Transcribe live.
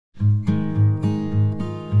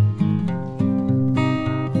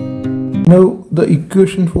Now the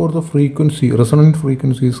equation for the frequency, resonant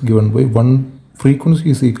frequency, is given by 1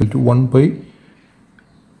 frequency is equal to 1 by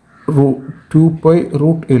 2 pi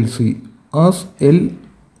root LC. As L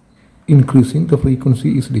increasing, the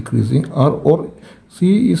frequency is decreasing, or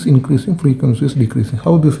C is increasing, frequency is decreasing.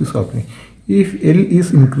 How this is happening? If L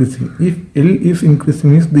is increasing,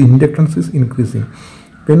 means the inductance is increasing.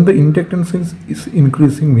 When the inductance is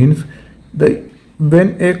increasing means when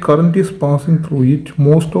a current is passing through it,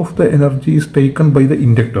 most of the energy is taken by the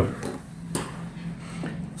inductor.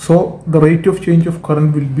 So the rate of change of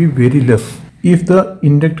current will be very less. If the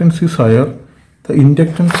inductance is higher, the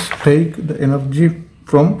inductance take the energy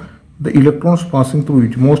from the electrons passing through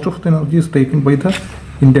it. Most of the energy is taken by the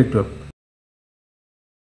inductor.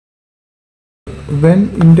 When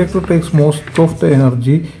inductor takes most of the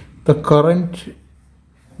energy, the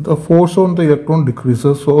force on the electron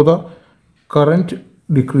decreases, so the current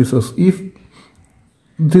decreases. If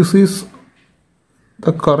this is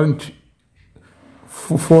the current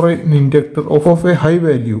for an inductor of a high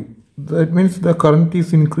value, that means the current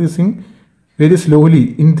is increasing very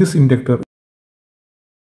slowly in this inductor.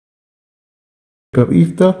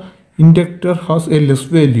 If the inductor has a less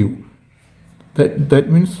value, that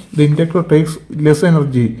means the inductor takes less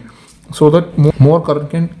energy, so that more current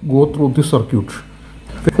can go through the circuit.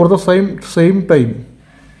 For the same time,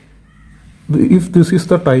 if this is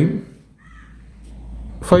the time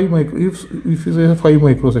 5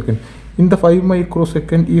 microsecond, in the 5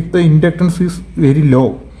 microsecond, if the inductance is very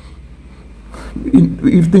low,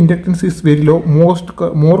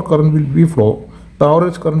 more current will be flow. The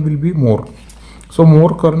average current will be more, so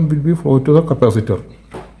more current will be flow to the capacitor.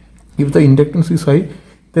 If the inductance is high,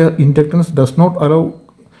 the inductance does not allow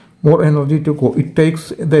more energy to go. It takes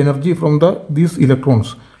the energy from these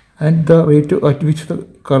electrons, and the rate at which the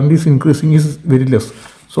current is increasing is very less.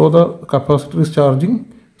 So the capacitor is charging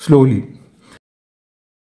slowly.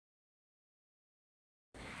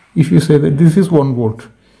 If you say that this is 1 volt,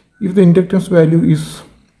 if the inductance value is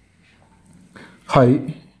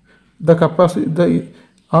high,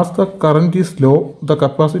 as the current is low, the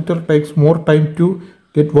capacitor takes more time to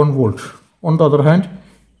get 1 volt. On the other hand,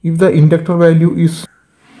 if the inductor value is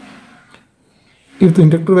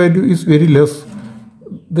very less,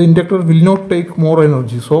 the inductor will not take more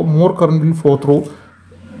energy, so more current will flow through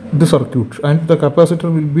the circuit, and the capacitor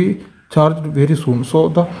will be charged very soon, so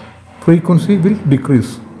the frequency will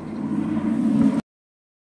decrease.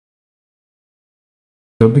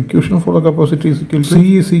 The equation for the capacitor is equal to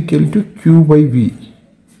C is equal to Q by V.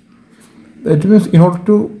 That means in order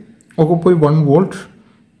to occupy 1 volt,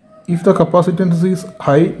 if the capacitance is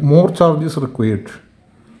high, more charge is required.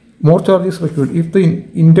 If the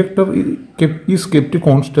inductor is kept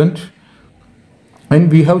constant,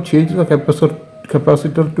 and we have changed the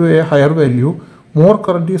capacitor to a higher value, more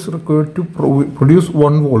current is required to produce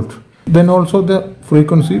 1 volt. Then also the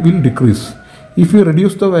frequency will decrease. If you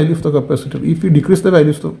reduce the value of the capacitor, if you decrease the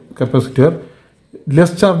value of the capacitor,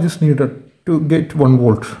 less charge is needed to get 1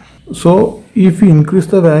 volt. So if you increase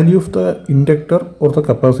the value of the inductor or the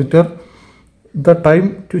capacitor, the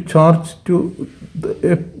time to charge to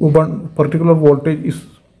one particular voltage is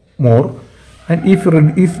more, and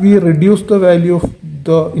if we reduce the value of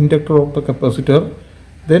the inductor or the capacitor,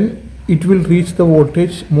 then it will reach the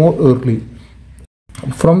voltage more early.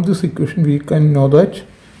 From this equation we can know that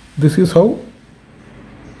this is how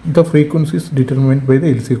the frequency is determined by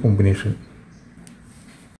the LC combination.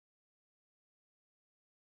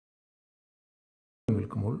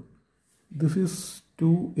 Welcome all. This is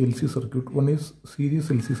two LC circuit. One is series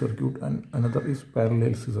LC circuit and another is parallel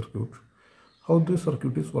LC circuit. How this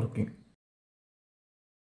circuit is working?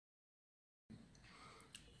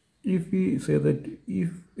 If we say that if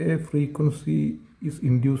a frequency is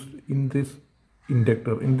induced in this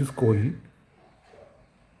inductor, in this coil,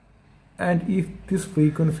 and if this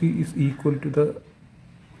frequency is equal to the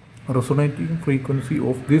resonating frequency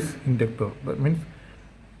of this inductor, that means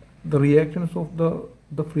the reactance of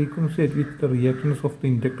the frequency at which the reactance of the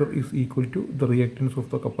inductor is equal to the reactance of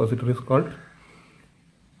the capacitor is called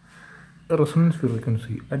a resonance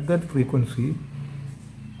frequency. At that frequency,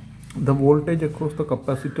 the voltage across the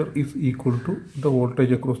capacitor is equal to the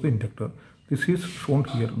voltage across the inductor. This is shown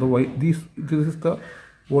here. This is the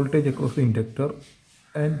voltage across the inductor,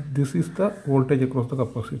 and this is the voltage across the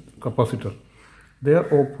capacitor. They are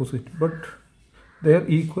opposite, but they are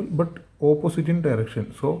equal but opposite in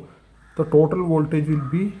direction. So the total voltage will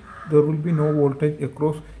be, there will be no voltage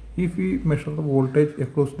across. If we measure the voltage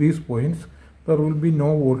across these points, there will be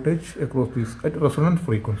no voltage across this at resonant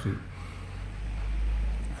frequency.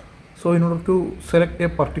 So in order to select a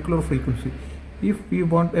particular frequency, if we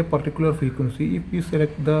want a particular frequency, if we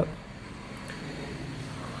select the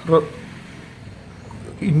re-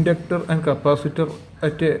 inductor and capacitor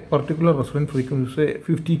at a particular resonant frequency, say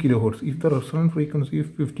 50 kilohertz. If the resonant frequency is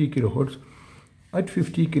 50 kilohertz, at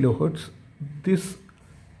 50 kilohertz, this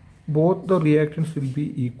both the reactance will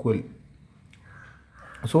be equal.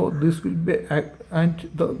 So this will be and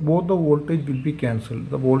both the voltage will be cancelled.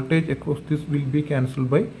 The voltage across this will be cancelled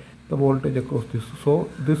by the voltage across this. So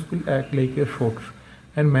this will act like a short,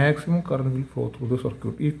 and maximum current will flow through the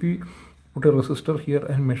circuit. If we put a resistor here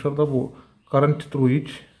and measure the current through it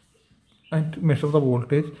and measure the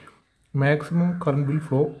voltage, maximum current will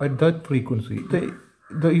flow at that frequency.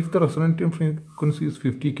 If the resonant frequency is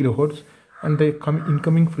 50 kilohertz and the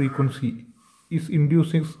incoming frequency is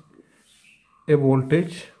inducing a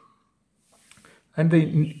voltage and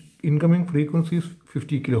the incoming frequency is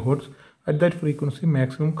 50 kilohertz, at that frequency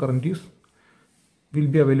maximum current will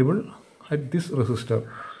be available at this resistor.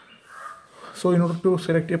 So in order to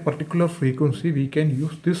select a particular frequency, we can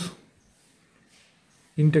use this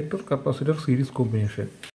inductor capacitor series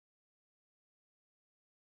combination.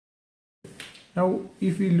 Now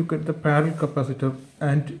if we look at the parallel capacitor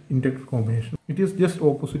and inductor combination, it is just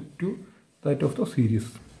opposite to that of the series.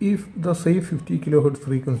 If the same 50 kilohertz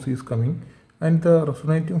frequency is coming and the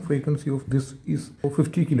resonating frequency of this is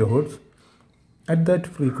 50 kilohertz, at that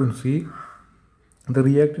frequency the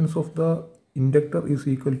reactance of the inductor is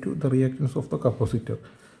equal to the reactance of the capacitor.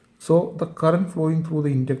 So the current flowing through the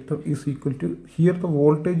inductor is equal to, here the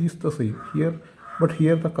voltage is the same here, but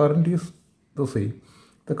here the current is the same.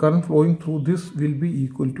 The current flowing through this will be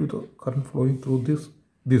equal to the current flowing through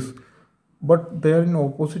this, but they are in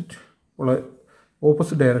opposite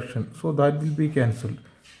direction, so that will be cancelled.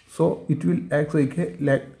 So it will act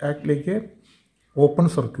like a open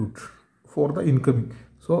circuit for the incoming.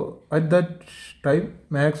 So at that time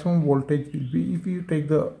maximum voltage will be, if you take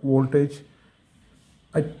the voltage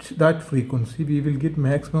at that frequency, we will get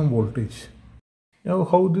maximum voltage. Now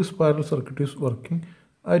how this parallel circuit is working: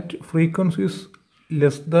 at frequencies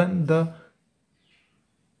less than the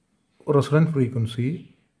resonant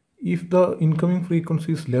frequency, if the incoming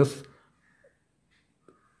frequency is less,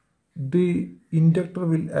 the inductor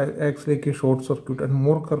will act like a short circuit and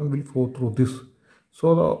more current will flow through this.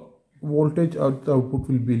 So the voltage at the output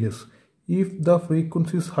will be less. If the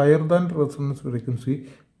frequency is higher than resonance frequency,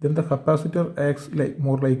 then the capacitor acts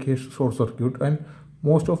more like a short circuit and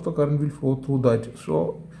most of the current will flow through that.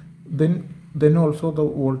 So then also the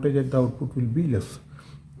voltage at the output will be less.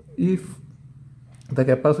 If the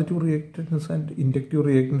capacitive reactance and inductive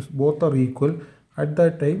reactance both are equal, at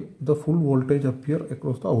that time the full voltage appear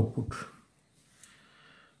across the output.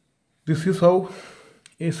 This is how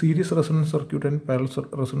a series resonance circuit and parallel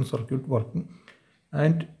resonance circuit working,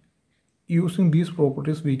 and using these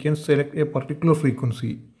properties we can select a particular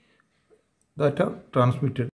frequency that are transmitted.